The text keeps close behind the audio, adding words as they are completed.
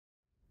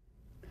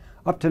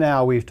Up to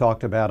now, we've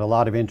talked about a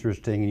lot of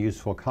interesting and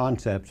useful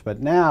concepts,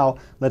 but now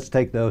let's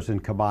take those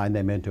and combine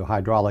them into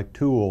hydraulic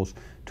tools,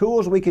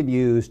 tools we could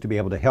use to be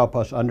able to help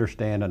us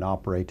understand and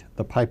operate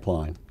the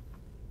pipeline.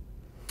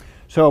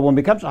 So when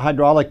it comes to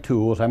hydraulic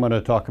tools, I'm going to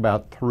talk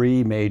about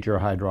three major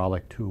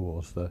hydraulic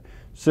tools. The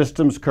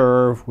systems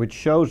curve, which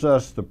shows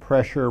us the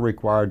pressure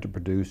required to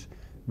produce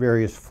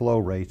various flow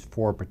rates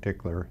for a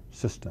particular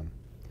system.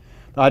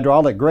 The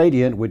hydraulic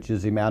gradient, which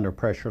is the amount of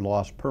pressure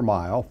loss per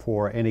mile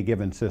for any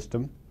given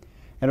system.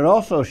 And it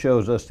also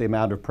shows us the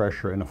amount of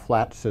pressure in a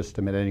flat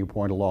system at any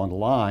point along the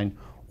line,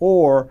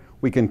 or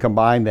we can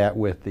combine that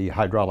with the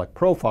hydraulic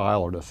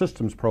profile or the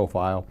systems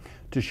profile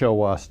to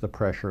show us the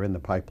pressure in the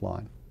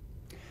pipeline.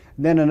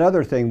 And then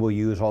another thing we'll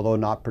use, although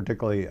not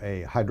particularly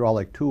a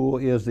hydraulic tool,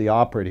 is the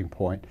operating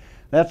point.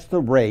 That's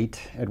the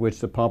rate at which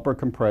the pump or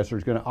compressor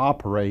is going to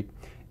operate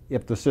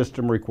if the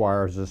system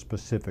requires a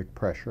specific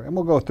pressure. And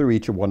we'll go through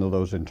each of one of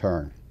those in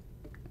turn.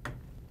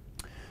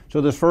 So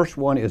this first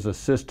one is a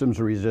systems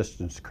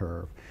resistance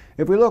curve.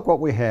 If we look, what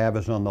we have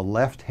is on the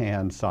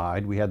left-hand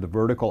side, we have the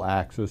vertical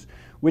axis,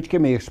 which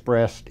can be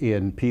expressed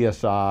in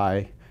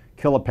PSI,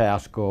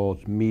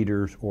 kilopascals,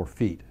 meters, or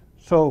feet.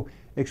 So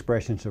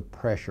expressions of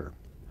pressure.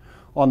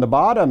 On the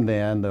bottom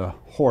then, the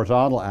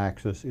horizontal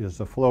axis is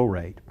the flow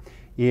rate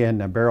in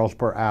barrels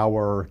per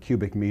hour,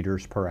 cubic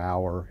meters per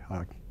hour,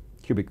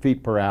 cubic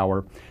feet per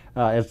hour,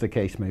 as the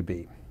case may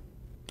be.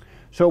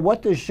 So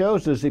what this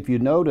shows is, if you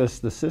notice,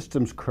 the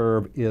systems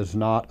curve is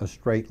not a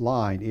straight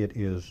line, it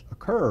is a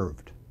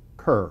curved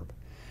curve.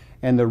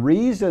 And the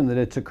reason that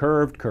it's a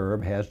curved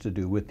curve has to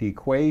do with the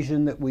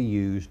equation that we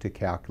use to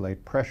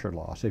calculate pressure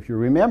loss. If you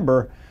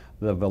remember,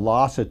 the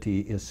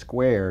velocity is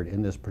squared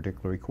in this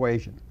particular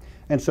equation.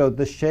 And so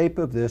the shape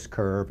of this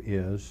curve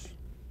is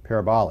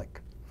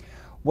parabolic.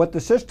 What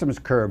the systems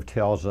curve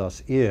tells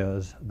us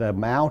is the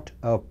amount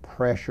of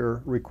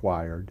pressure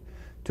required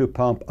to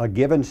pump a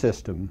given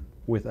system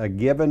with a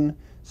given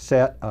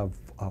set of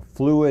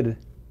fluid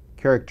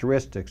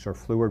characteristics or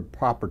fluid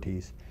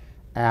properties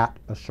at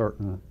a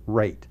certain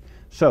rate.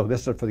 So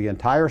this is for the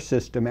entire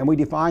system, and we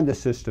define the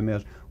system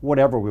as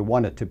whatever we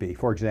want it to be.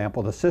 For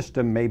example, the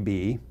system may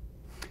be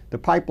the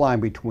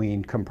pipeline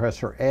between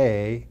compressor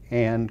A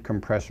and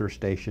compressor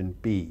station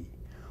B,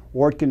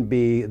 or it can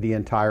be the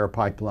entire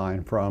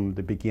pipeline from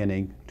the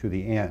beginning to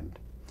the end.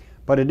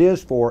 But it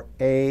is for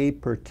a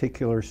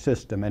particular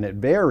system, and it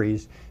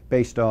varies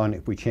based on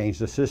if we change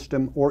the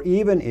system or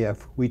even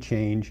if we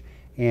change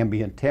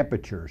ambient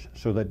temperatures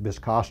so that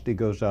viscosity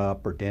goes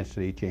up or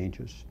density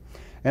changes.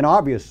 And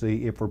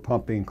obviously, if we're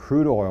pumping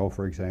crude oil,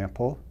 for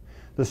example,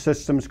 the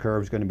systems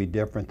curve is going to be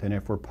different than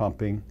if we're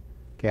pumping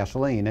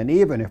gasoline, and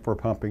even if we're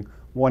pumping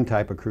one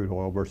type of crude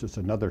oil versus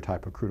another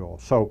type of crude oil.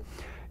 So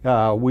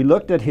we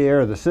looked at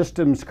here, the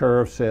systems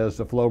curve says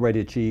the flow rate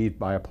achieved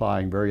by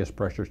applying various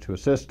pressures to a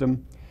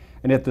system.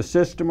 And if the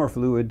system or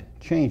fluid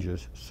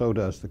changes, so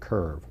does the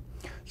curve.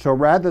 So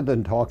rather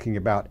than talking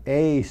about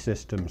a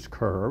systems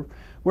curve,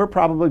 we're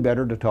probably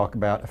better to talk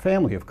about a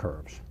family of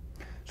curves.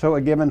 So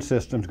a given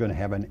system is going to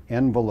have an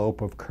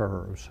envelope of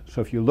curves.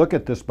 So if you look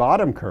at this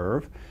bottom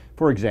curve,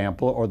 for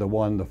example, or the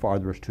one the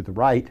farthest to the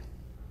right,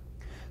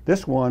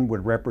 this one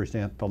would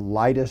represent the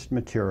lightest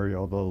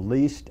material, the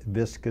least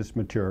viscous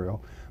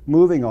material,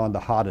 moving on the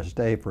hottest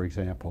day, for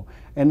example.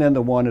 And then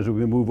the one as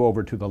we move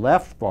over to the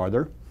left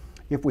farther,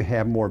 if we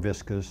have more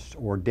viscous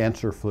or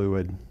denser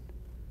fluid,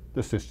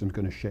 the system's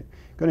going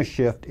to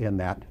shift in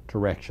that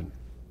direction.